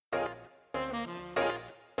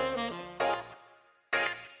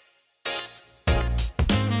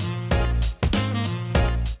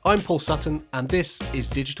I'm Paul Sutton, and this is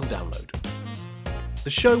Digital Download, the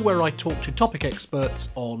show where I talk to topic experts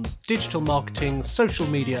on digital marketing, social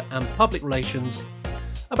media, and public relations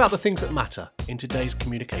about the things that matter in today's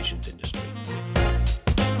communications industry.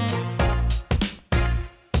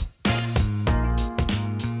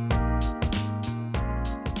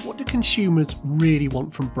 What do consumers really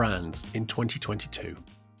want from brands in 2022?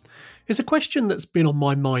 It's a question that's been on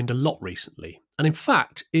my mind a lot recently, and in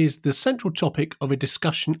fact is the central topic of a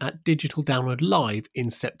discussion at Digital Download Live in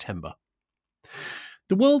September.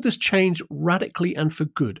 The world has changed radically and for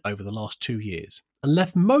good over the last 2 years, and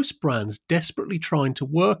left most brands desperately trying to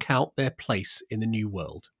work out their place in the new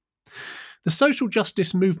world. The social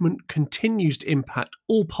justice movement continues to impact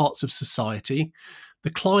all parts of society. The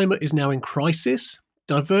climate is now in crisis.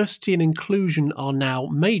 Diversity and inclusion are now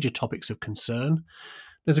major topics of concern.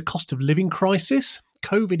 There's a cost of living crisis.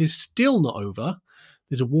 COVID is still not over.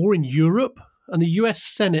 There's a war in Europe, and the US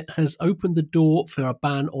Senate has opened the door for a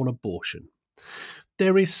ban on abortion.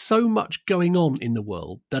 There is so much going on in the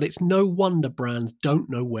world that it's no wonder brands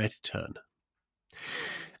don't know where to turn.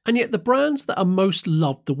 And yet the brands that are most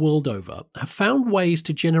loved the world over have found ways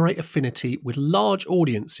to generate affinity with large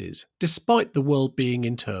audiences despite the world being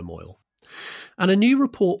in turmoil. And a new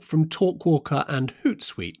report from Talkwalker and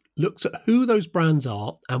Hootsuite looks at who those brands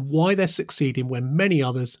are and why they're succeeding when many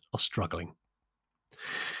others are struggling.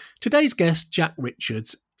 Today's guest, Jack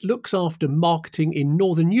Richards, looks after marketing in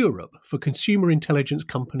Northern Europe for consumer intelligence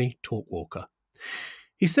company Talkwalker.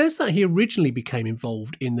 He says that he originally became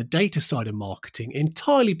involved in the data side of marketing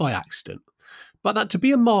entirely by accident, but that to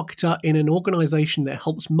be a marketer in an organisation that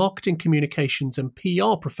helps marketing communications and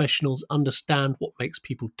PR professionals understand what makes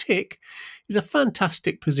people tick is a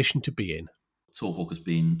fantastic position to be in. Talkwalker's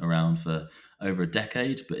been around for over a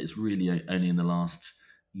decade, but it's really only in the last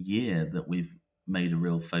year that we've made a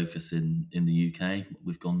real focus in the UK.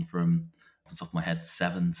 We've gone from, off the top of my head,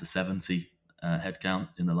 7 to 70 headcount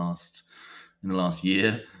in the last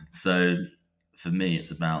year. So for me,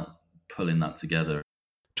 it's about pulling that together.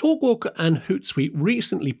 Talkwalker and Hootsuite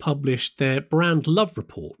recently published their Brand Love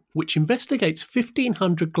Report, which investigates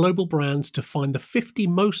 1,500 global brands to find the 50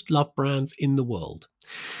 most loved brands in the world.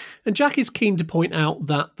 And Jack is keen to point out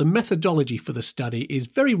that the methodology for the study is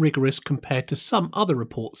very rigorous compared to some other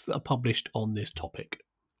reports that are published on this topic.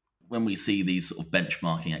 When we see these sort of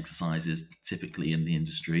benchmarking exercises, typically in the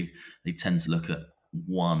industry, they tend to look at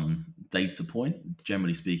one data point.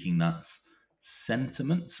 Generally speaking, that's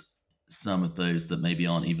sentiment. Some of those that maybe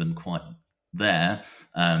aren't even quite there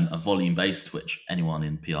are volume-based, which anyone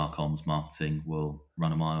in PR comms marketing will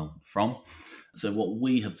run a mile from. So what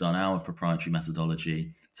we have done, our proprietary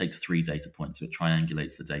methodology, takes 3 data points. So it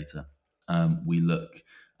triangulates the data. We look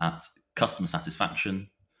at customer satisfaction,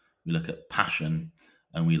 we look at passion,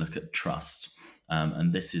 and we look at trust.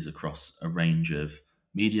 And this is across a range of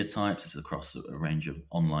media types. It's across a range of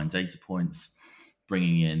online data points,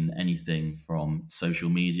 bringing in anything from social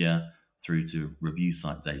media through to review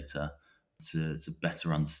site data to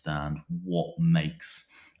better understand what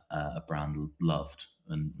makes a brand loved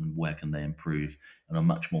and where can they improve on a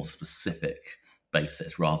much more specific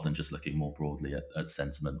basis rather than just looking more broadly at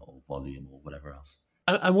sentiment or volume or whatever else.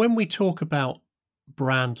 And when we talk about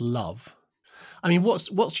brand love, I mean,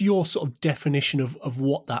 what's your sort of definition of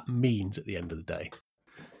what that means at the end of the day?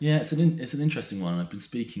 Yeah, it's an interesting one. I've been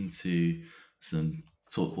speaking to some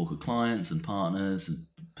Talkwalker clients and partners, and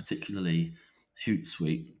particularly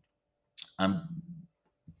Hootsuite. And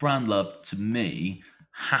brand love to me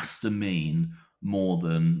has to mean more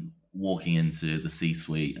than walking into the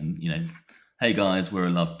C-suite and, hey guys, we're a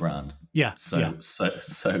loved brand. Yeah. So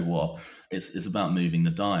what? It's about moving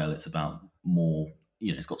the dial. It's about more,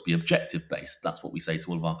 it's got to be objective based. That's what we say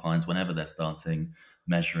to all of our clients whenever they're starting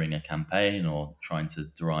measuring a campaign or trying to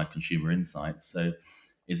derive consumer insights. So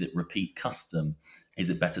is it repeat custom? Is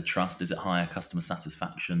it better trust? Is it higher customer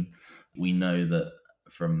satisfaction? We know that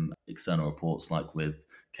from external reports like with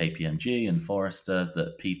KPMG and Forrester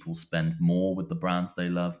that people spend more with the brands they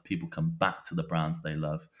love. People come back to the brands they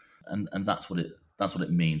love. And that's what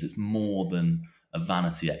it means. It's more than a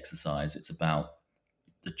vanity exercise. It's about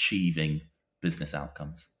achieving business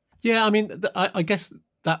outcomes. Yeah, I mean, I guess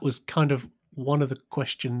that was kind of one of the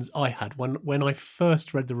questions I had when I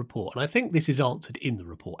first read the report. And I think this is answered in the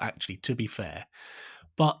report, actually, to be fair.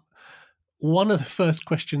 But one of the first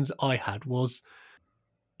questions I had was,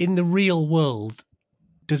 in the real world,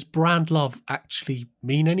 does brand love actually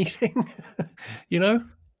mean anything?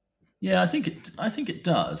 Yeah, I think it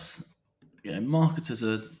does. Marketers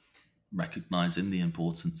are recognizing the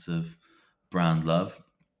importance of brand love.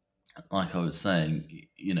 Like I was saying,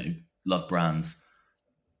 love brands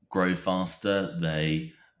grow faster.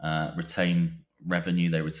 They retain revenue,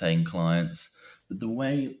 they retain clients. But the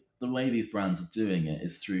way these brands are doing it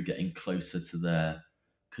is through getting closer to their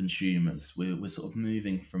consumers. We're sort of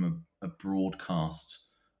moving from a broadcast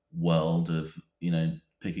world of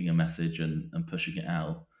picking a message and pushing it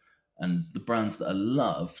out. And the brands that are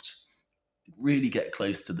loved really get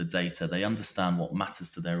close to the data. They understand what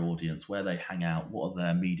matters to their audience, where they hang out, what are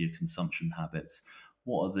their media consumption habits,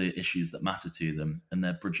 what are the issues that matter to them, and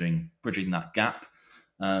they're bridging that gap.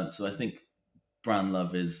 So I think brand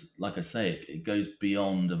love is, like I say, it goes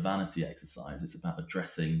beyond a vanity exercise. It's about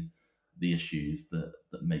addressing the issues that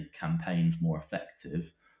make campaigns more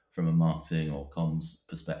effective from a marketing or comms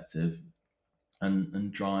perspective,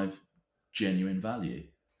 and drive genuine value.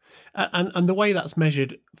 And the way that's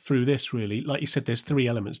measured through this, really, like you said, there's three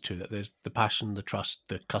elements to that. There's the passion, the trust,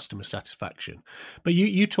 the customer satisfaction. But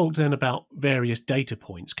you talked then about various data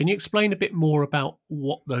points. Can you explain a bit more about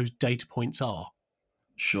what those data points are?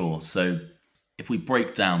 Sure. So if we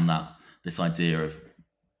break down this idea of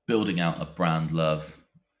building out a brand love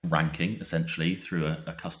ranking, essentially through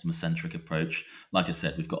a customer centric approach, like I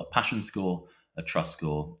said, we've got a passion score, a trust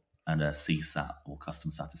score, and a CSAT, or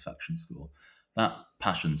customer satisfaction score. That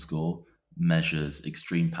passion score measures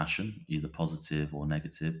extreme passion, either positive or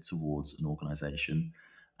negative, towards an organization.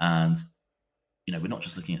 And we're not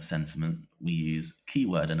just looking at sentiment. We use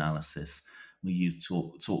keyword analysis. We use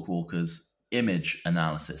Talkwalker's image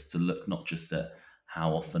analysis to look not just at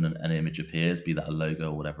how often an image appears, be that a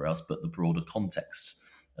logo or whatever else, but the broader context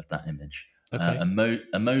of that image. Okay.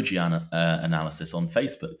 Emoji analysis on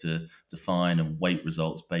Facebook to define and weight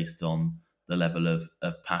results based on the level of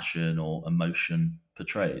passion or emotion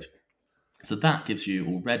portrayed. So that gives you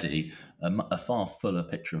already a far fuller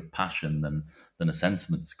picture of passion than a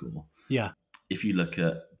sentiment score. Yeah. If you look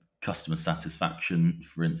at customer satisfaction,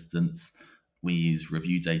 for instance, we use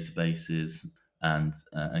review databases and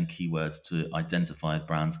keywords to identify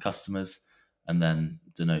brands' customers and then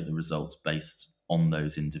denote the results based on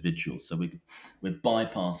those individuals. So we're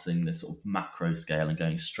bypassing this sort of macro scale and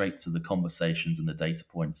going straight to the conversations and the data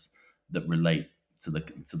points that relate to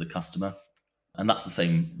the customer. And that's the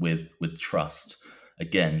same with trust.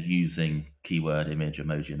 Again, using keyword, image,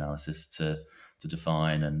 emoji analysis to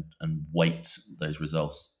define and weight those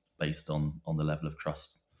results based on the level of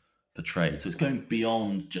trust portrayed. So it's going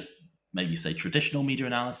beyond just maybe say traditional media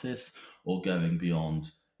analysis, or going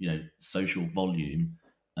beyond social volume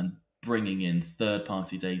and bringing in third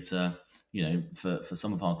party data. For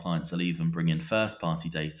some of our clients, they'll even bring in first party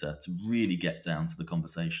data to really get down to the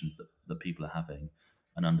conversations that people are having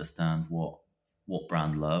and understand what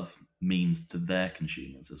brand love means to their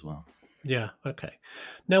consumers as well. Yeah. Okay.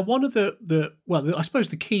 Now, one of I suppose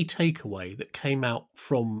the key takeaway that came out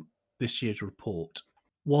from this year's report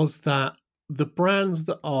was that the brands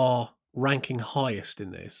that are ranking highest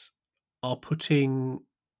in this are putting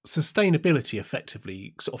sustainability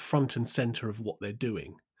effectively sort of front and center of what they're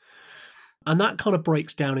doing. And that kind of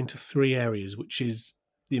breaks down into three areas, which is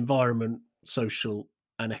the environment, social,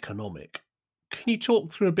 and economic. Can you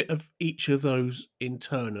talk through a bit of each of those in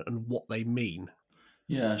turn and what they mean?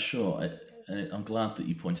 Yeah, sure. I'm glad that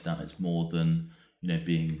you pointed out it's more than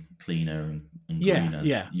being cleaner and greener.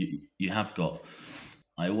 Yeah. You have got.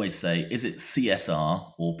 I always say, is it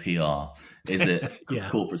CSR or PR? Is it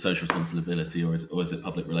corporate social responsibility, or is it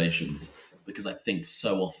public relations? Because I think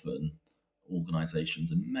so often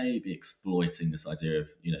organisations are maybe exploiting this idea of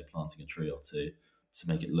planting a tree or two to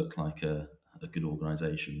make it look like a good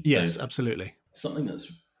organisation. Yes, so absolutely. Something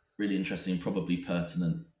that's really interesting, probably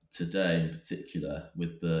pertinent today in particular,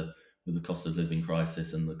 with the cost of living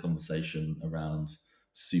crisis and the conversation around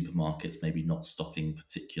supermarkets maybe not stocking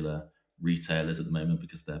particular retailers at the moment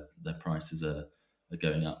because their prices are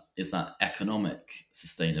going up, is that economic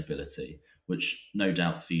sustainability, which no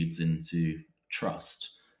doubt feeds into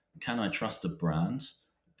trust. Can I trust a brand?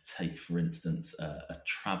 Take, for instance, a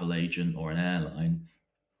travel agent or an airline,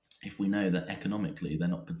 if we know that economically they're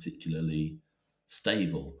not particularly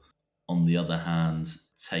stable. On the other hand,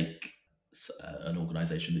 take an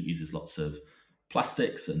organization that uses lots of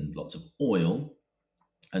plastics and lots of oil,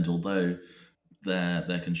 and although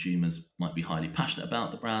their consumers might be highly passionate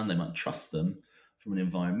about the brand, they might trust them. From an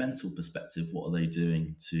environmental perspective, what are they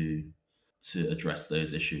doing to address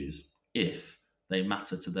those issues if they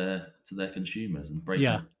matter to their consumers? And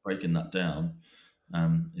breaking that down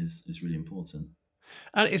is really important.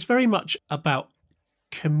 And it's very much about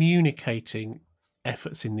communicating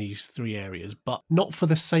efforts in these three areas, but not for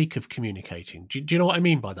the sake of communicating. Do you know what I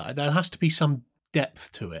mean by that? There has to be some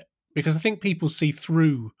depth to it, because I think people see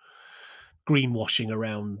through greenwashing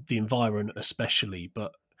around the environment especially,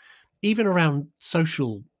 but even around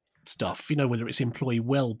social stuff, whether it's employee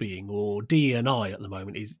well-being or DE&I at the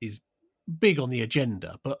moment is big on the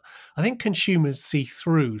agenda. But I think consumers see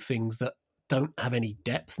through things that don't have any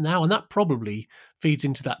depth now, and that probably feeds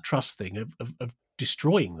into that trust thing of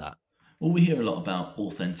destroying that. Well, we hear a lot about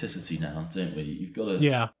authenticity now, don't we? You've got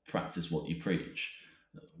to practice what you preach.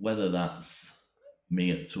 Whether that's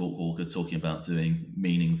me at TalkWalker talking about doing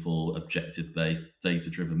meaningful, objective-based,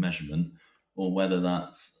 data-driven measurement, or whether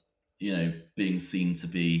that's being seen to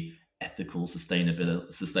be ethical,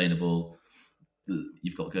 sustainable.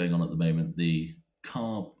 You've got going on at the moment the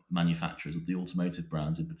car manufacturers, the automotive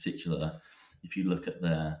brands in particular. If you look at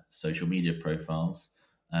their social media profiles,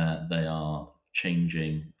 they are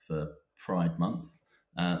changing for Pride Month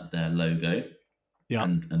their logo,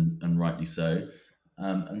 and rightly so.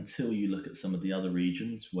 Until you look at some of the other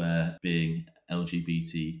regions where being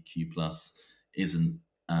LGBTQ+ isn't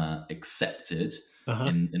accepted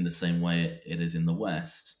in the same way it is in the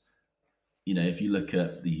West. If you look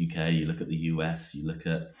at the UK, you look at the US, you look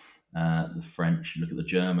at the French, you look at the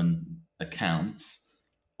German accounts,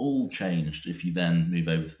 all changed. If you then move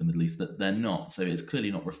over to the Middle East, that they're not. So it's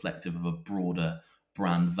clearly not reflective of a broader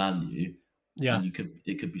brand value. Yeah, and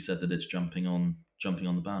it could be said that it's jumping on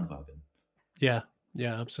the bandwagon. Yeah,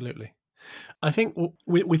 absolutely. I think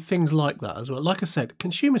with things like that as well, like I said,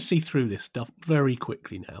 consumers see through this stuff very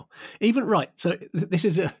quickly now. So this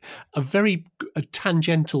is a very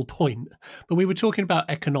tangential point, but we were talking about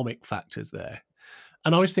economic factors there.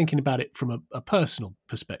 And I was thinking about it from a personal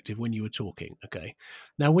perspective when you were talking. Okay,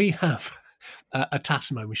 now we have a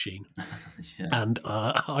Tassimo machine, and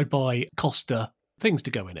I buy Costa things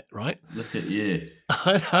to go in it, right? Look at you.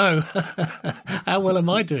 I know. How well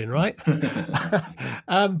am I doing, right?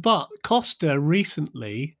 But Costa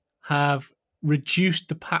recently have reduced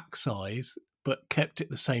the pack size but kept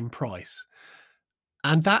it the same price.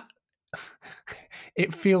 And that,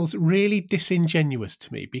 it feels really disingenuous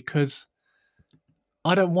to me because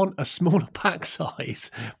I don't want a smaller pack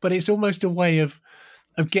size, but it's almost a way of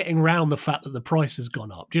getting around the fact that the price has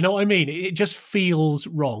gone up. Do you know what I mean? It just feels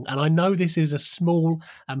wrong. And I know this is a small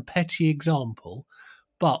and petty example,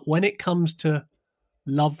 but when it comes to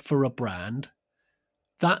love for a brand,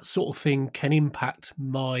 that sort of thing can impact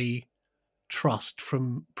my trust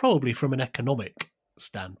probably from an economic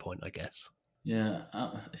standpoint, I guess. Yeah,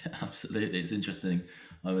 absolutely. It's interesting.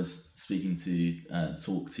 I was speaking to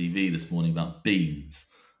Talk TV this morning about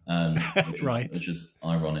beans, which is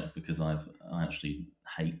ironic because I actually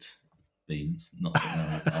hate beans, not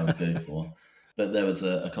something I would go for. But there was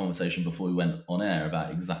a conversation before we went on air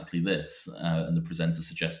about exactly this, and the presenter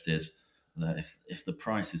suggested that if the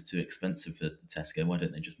price is too expensive for Tesco, why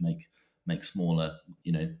don't they just make smaller,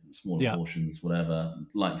 portions, whatever,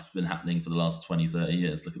 like it's been happening for the last 20, 30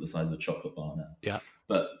 years. Look at the size of a chocolate bar now. Yeah.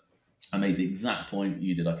 But I made the exact point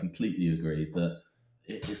you did. I completely agree that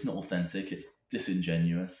it's not authentic. It's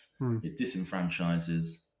disingenuous. It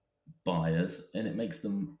disenfranchises buyers and it makes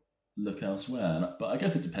them look elsewhere. But I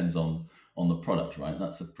guess it depends on the product, right?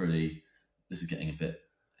 This is getting a bit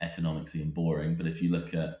economicsy and boring. But if you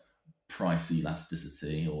look at price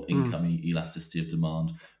elasticity or income elasticity of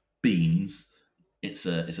demand, beans, it's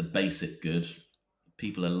a basic good.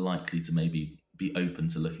 People are likely to maybe be open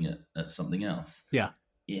to looking at something else. Yeah.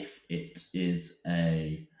 If it is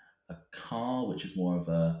a car, which is more of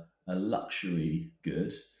a luxury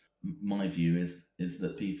good, my view is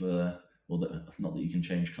that people are, not that you can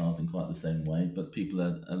change cars in quite the same way, but people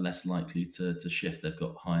are less likely to shift. They've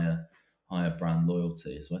got higher brand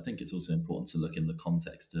loyalty. So I think it's also important to look in the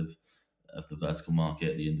context of the vertical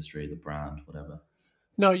market, the industry, the brand, whatever.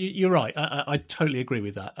 No, you're right. I totally agree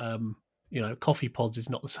with that. Coffee pods is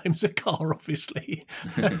not the same as a car, obviously.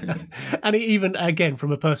 And even, again,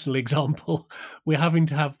 from a personal example, we're having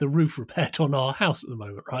to have the roof repaired on our house at the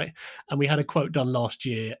moment, right? And we had a quote done last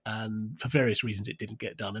year, and for various reasons it didn't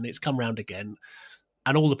get done, and it's come round again,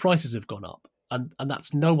 and all the prices have gone up. And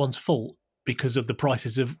that's no one's fault because of the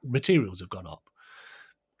prices of materials have gone up.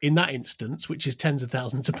 In that instance, which is tens of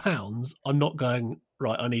thousands of pounds, I'm not going,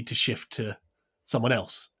 right, I need to shift to someone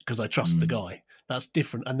else because I trust the guy. That's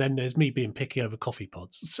different. And then there's me being picky over coffee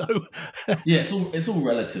pods. So yeah, it's all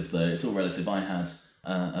relative though. It's all relative. I had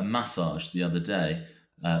a massage the other day.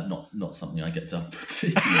 Not something I get done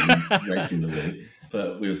particularly regularly,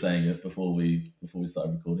 but we were saying it before we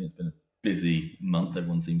started recording. It's been a busy month.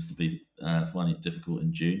 Everyone seems to be finding it difficult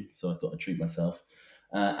in June, so I thought I'd treat myself.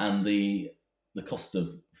 And the cost of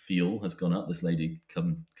fuel has gone up. This lady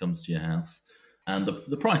comes to your house, and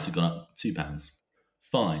the price has gone up £2.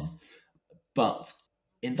 Fine, but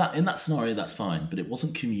in that scenario, that's fine. But it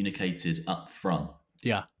wasn't communicated up front.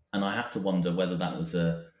 Yeah, and I have to wonder whether that was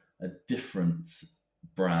a difference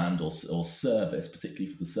brand or service,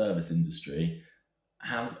 particularly for the service industry,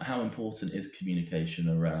 how important is communication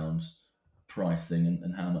around pricing,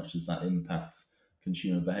 and how much does that impact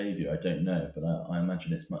consumer behaviour? I don't know, but I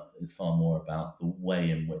imagine it's far more about the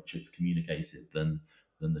way in which it's communicated than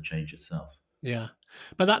the change itself. Yeah,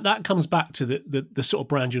 but that comes back to the sort of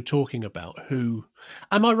brand you're talking about. Who,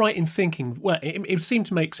 am I right in thinking? Well, it seemed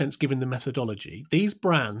to make sense given the methodology. These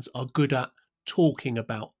brands are good at talking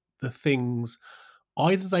about the things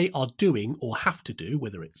either they are doing or have to do,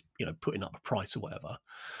 whether it's putting up a price or whatever.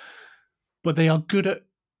 But they are good at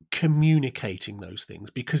communicating those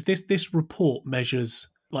things, because this report measures,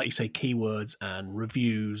 like you say, keywords and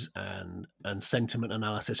reviews and sentiment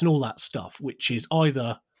analysis and all that stuff, which is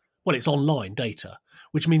either, well, it's online data,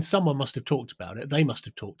 which means someone must have talked about it. They must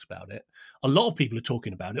have talked about it. A lot of people are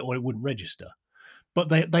talking about it, or it wouldn't register. But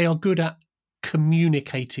they are good at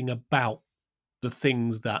communicating about the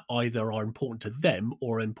things that either are important to them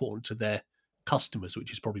or important to their customers,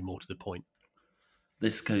 which is probably more to the point.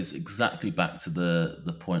 This goes exactly back to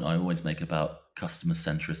the point I always make about customer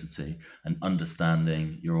centricity and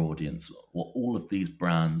understanding your audience. What all of these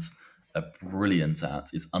brands are brilliant at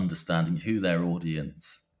is understanding who their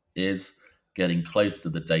audience is, getting close to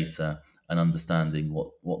the data, and understanding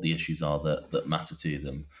what the issues are that matter to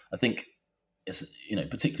them. I think it's,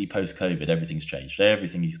 particularly post-COVID, everything's changed.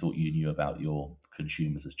 Everything you thought you knew about your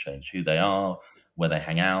consumers has changed. Who they are, where they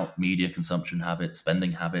hang out, media consumption habits,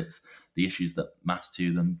 spending habits, the issues that matter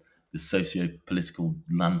to them, the socio-political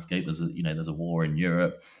landscape. There's a war in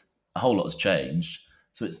Europe. A whole lot has changed.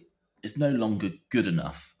 So it's no longer good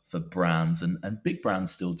enough for brands, and big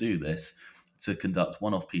brands still do this, to conduct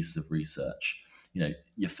one-off pieces of research.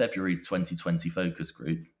 Your February 2020 focus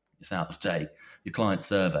group, it's out of date. Your client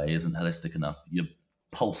survey isn't holistic enough. Your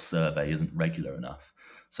pulse survey isn't regular enough.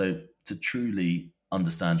 So to truly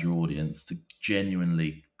understand your audience, to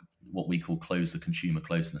genuinely, what we call, close the consumer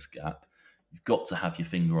closeness gap, you've got to have your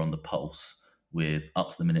finger on the pulse with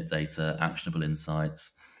up-to-the-minute data, actionable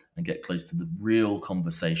insights, and get close to the real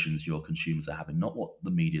conversations your consumers are having, not what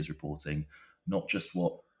the media is reporting, not just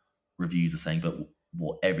what reviews are saying, but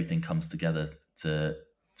what everything comes together to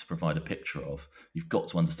provide a picture of. You've got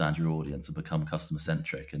to understand your audience and become customer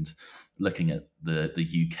centric. And looking at the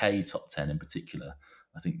UK top 10 in particular,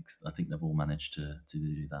 I think they've all managed to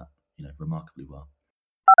do that, remarkably well.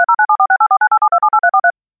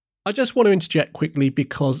 I just want to interject quickly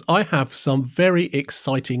because I have some very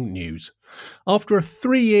exciting news. After a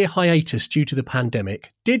 3-year hiatus due to the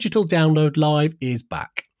pandemic, Digital Download Live is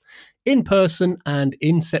back, in person and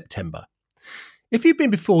in September. If you've been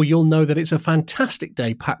before, you'll know that it's a fantastic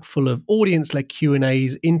day packed full of audience-led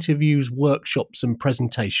Q&As, interviews, workshops and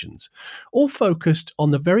presentations, all focused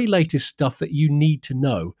on the very latest stuff that you need to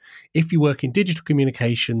know if you work in digital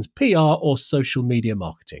communications, PR or social media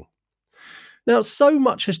marketing. Now, so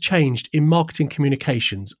much has changed in marketing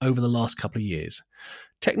communications over the last couple of years.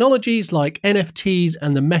 Technologies like NFTs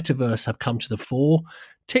and the metaverse have come to the fore.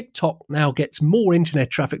 TikTok now gets more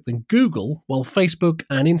internet traffic than Google, while Facebook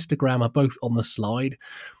and Instagram are both on the slide.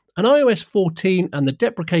 And iOS 14 and the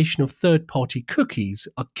deprecation of third-party cookies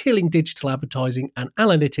are killing digital advertising and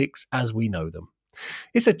analytics as we know them.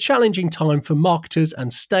 It's a challenging time for marketers,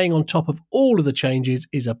 and staying on top of all of the changes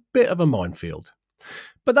is a bit of a minefield.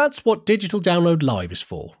 But that's what Digital Download Live is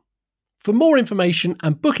for. For more information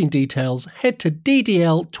and booking details, head to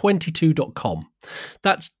ddl22.com.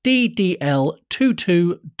 That's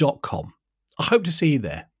ddl22.com. I hope to see you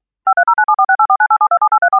there.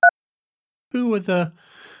 Who are the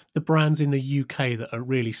brands in the UK that are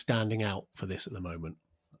really standing out for this at the moment?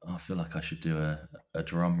 I feel like I should do a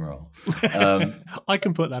drum roll. I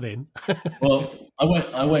can put that in. Well, I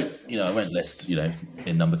won't list,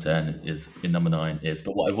 in number 10 is, in number 9 is,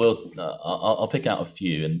 but what I will, I'll pick out a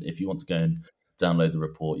few, and if you want to go and download the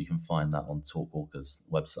report, you can find that on Talkwalker's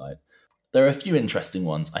website. There are a few interesting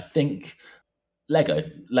ones. I think Lego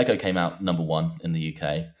came out number 1 in the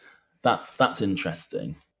UK. That's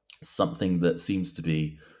interesting. Something that seems to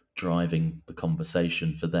be driving the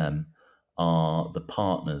conversation for them are the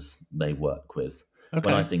partners they work with. Okay.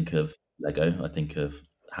 When I think of Lego, I think of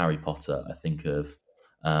Harry Potter, I think of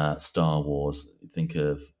Star Wars, I think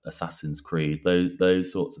of Assassin's Creed,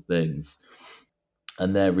 those sorts of things.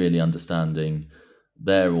 And they're really understanding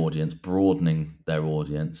their audience, broadening their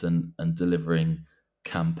audience, and delivering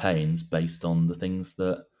campaigns based on the things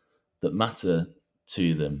that matter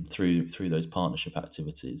to them through those partnership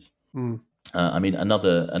activities.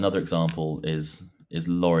 Another example is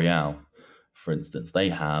L'Oreal. For instance, they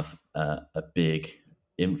have a big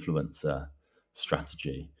influencer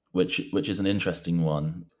strategy, which is an interesting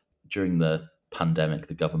one. During the pandemic,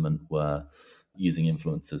 the government were using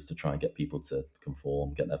influencers to try and get people to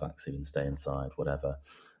conform, get their vaccine, stay inside, whatever.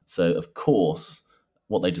 So, of course,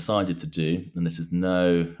 what they decided to do, and this is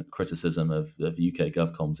no criticism of UK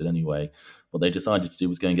GovComs in any way, what they decided to do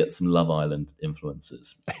was go and get some Love Island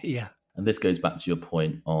influencers. Yeah. And this goes back to your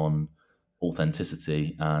point on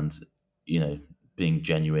authenticity and, being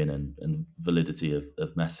genuine and validity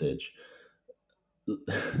of message.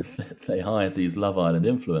 They hired these Love Island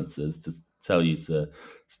influencers to tell you to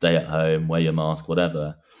stay at home, wear your mask,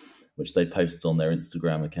 whatever, which they post on their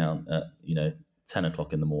Instagram account at 10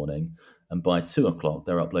 o'clock in the morning, and by 2 o'clock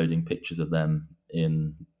they're uploading pictures of them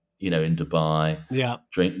in Dubai,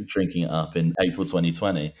 drinking it up in April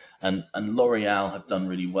 2020, and L'Oreal have done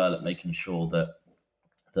really well at making sure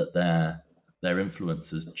that their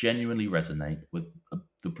influencers genuinely resonate with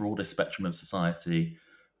the broadest spectrum of society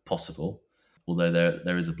possible. Although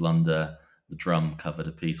there is a blunder, the Drum covered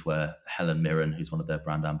a piece where Helen Mirren, who's one of their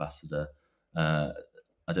brand ambassador, I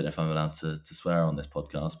don't know if I'm allowed to swear on this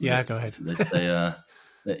podcast. But go ahead. They say,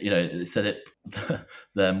 it said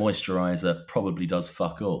their moisturizer probably does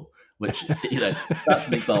fuck all, which that's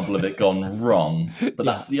an example of it gone wrong. But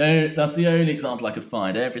that's the only example I could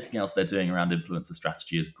find. Everything else they're doing around influencer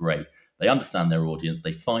strategy is great. They understand their audience,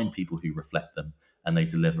 they find people who reflect them, and they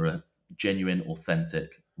deliver a genuine,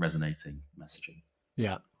 authentic, resonating messaging.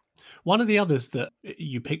 Yeah. One of the others that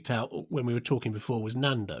you picked out when we were talking before was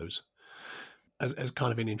Nando's, as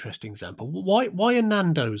kind of an interesting example. Why are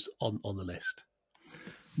Nando's on the list?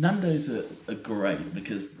 Nando's are great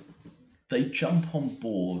because they jump on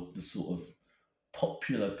board the sort of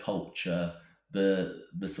popular culture, the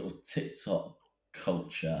sort of TikTok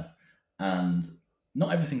culture, and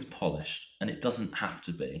not everything's polished, and it doesn't have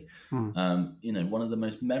to be. One of the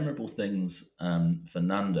most memorable things for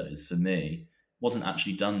Nando's, for me, wasn't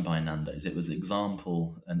actually done by Nando's. It was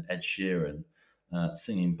Example and Ed Sheeran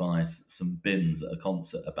singing by some bins at a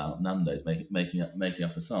concert about Nando's, making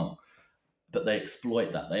up a song. But they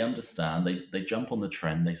exploit that. They understand. They jump on the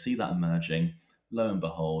trend. They see that emerging. Lo and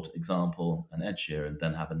behold, Example and Ed Sheeran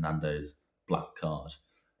then have a Nando's black card,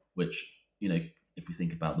 which, if we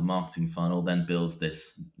think about the marketing funnel, then builds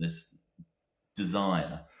this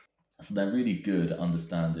desire. So they're really good at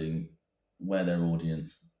understanding where their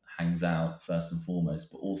audience hangs out first and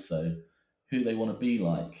foremost, but also who they want to be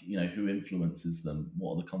like, who influences them,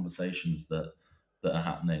 what are the conversations that are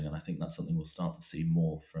happening. And I think that's something we'll start to see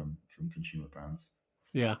more from consumer brands.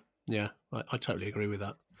 Yeah, I totally agree with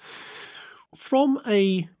that. From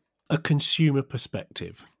a consumer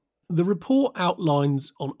perspective, the report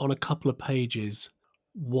outlines on a couple of pages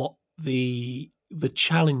what the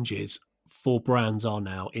challenges for brands are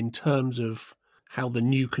now in terms of how the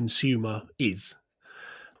new consumer is.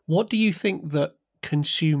 What do you think that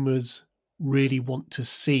consumers really want to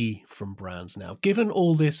see from brands now, given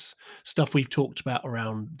all this stuff we've talked about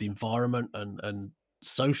around the environment and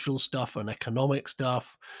social stuff and economic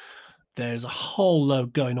stuff? There's a whole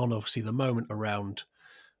load going on, obviously, at the moment around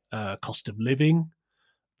cost of living.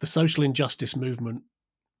 The social injustice movement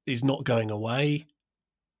is not going away.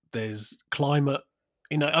 There's climate,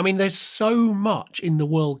 there's so much in the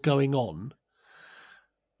world going on.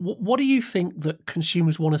 What do you think that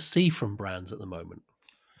consumers want to see from brands at the moment?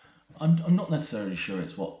 I'm not necessarily sure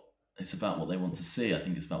it's about what they want to see. I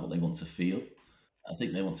think it's about what they want to feel. I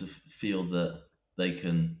think they want to feel that they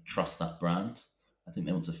can trust that brand. I think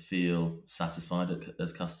they want to feel satisfied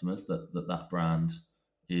as customers that brand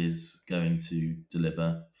is going to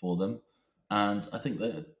deliver for them. And I think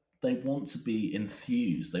that they want to be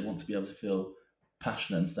enthused. They want to be able to feel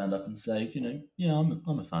passionate and stand up and say,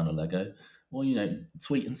 I'm a fan of Lego. Or,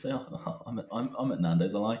 tweet and say, I'm at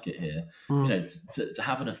Nando's, I like it here. To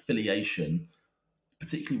have an affiliation,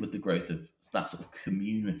 particularly with the growth of that sort of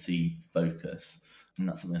community focus. And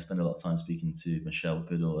that's something I spend a lot of time speaking to Michelle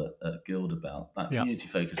Goodall at Guild about. That community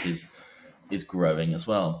focus is growing as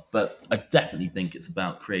well. But I definitely think it's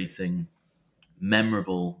about creating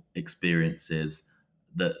memorable experiences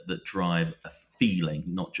that drive a feeling,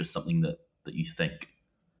 not just something that you think.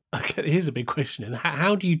 Okay, here's a big question. And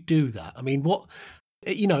how do you do that? I mean,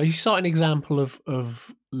 you cite an example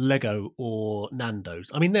of Lego or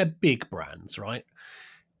Nando's. I mean, they're big brands, right?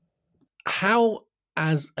 How,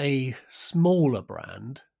 as a smaller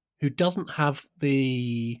brand who doesn't have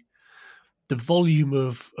the volume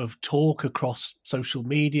of talk across social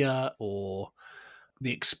media or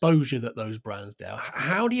the exposure that those brands do,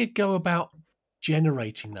 how do you go about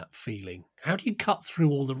generating that feeling? How do you cut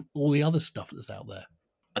through all the other stuff that's out there?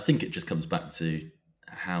 I think it just comes back to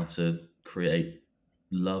how to create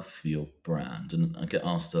love for your brand. And I get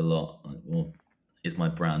asked a lot, well, is my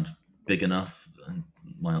brand big enough? And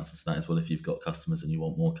my answer to that is, well, if you've got customers and you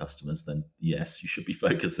want more customers, then yes, you should be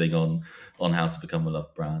focusing on how to become a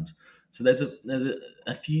loved brand. So there's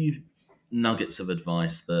a few nuggets of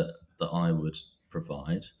advice that I would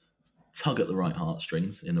provide. Tug at the right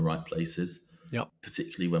heartstrings in the right places. Yep.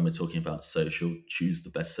 Particularly when we're talking about social, choose the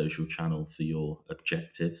best social channel for your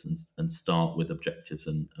objectives and start with objectives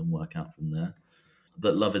and work out from there.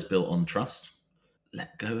 That love is built on trust.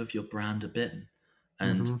 Let go of your brand a bit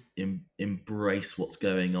and embrace what's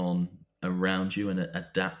going on around you and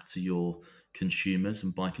adapt to your consumers.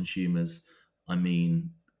 And by consumers, I mean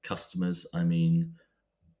customers, I mean,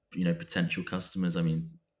 potential customers, I mean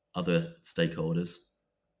other stakeholders.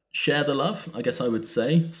 Share the love, I guess I would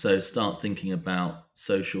say. So start thinking about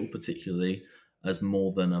social, particularly, as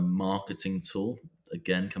more than a marketing tool.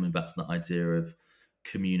 Again, coming back to that idea of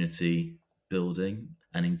community building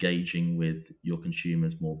and engaging with your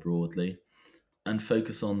consumers more broadly. And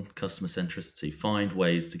focus on customer centricity. Find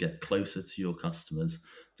ways to get closer to your customers,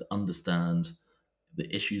 to understand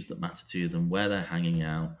the issues that matter to them, where they're hanging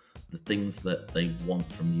out, the things that they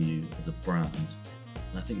want from you as a brand.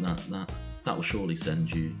 And I think that will surely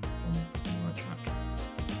send you on the right track.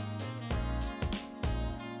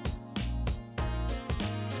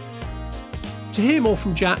 To hear more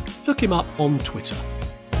from Jack, look him up on Twitter.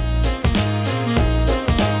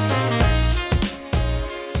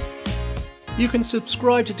 You can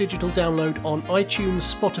subscribe to Digital Download on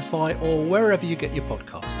iTunes, Spotify, or wherever you get your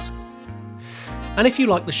podcasts. And if you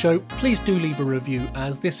like the show, please do leave a review,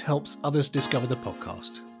 as this helps others discover the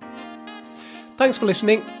podcast. Thanks for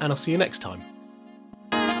listening, and I'll see you next time.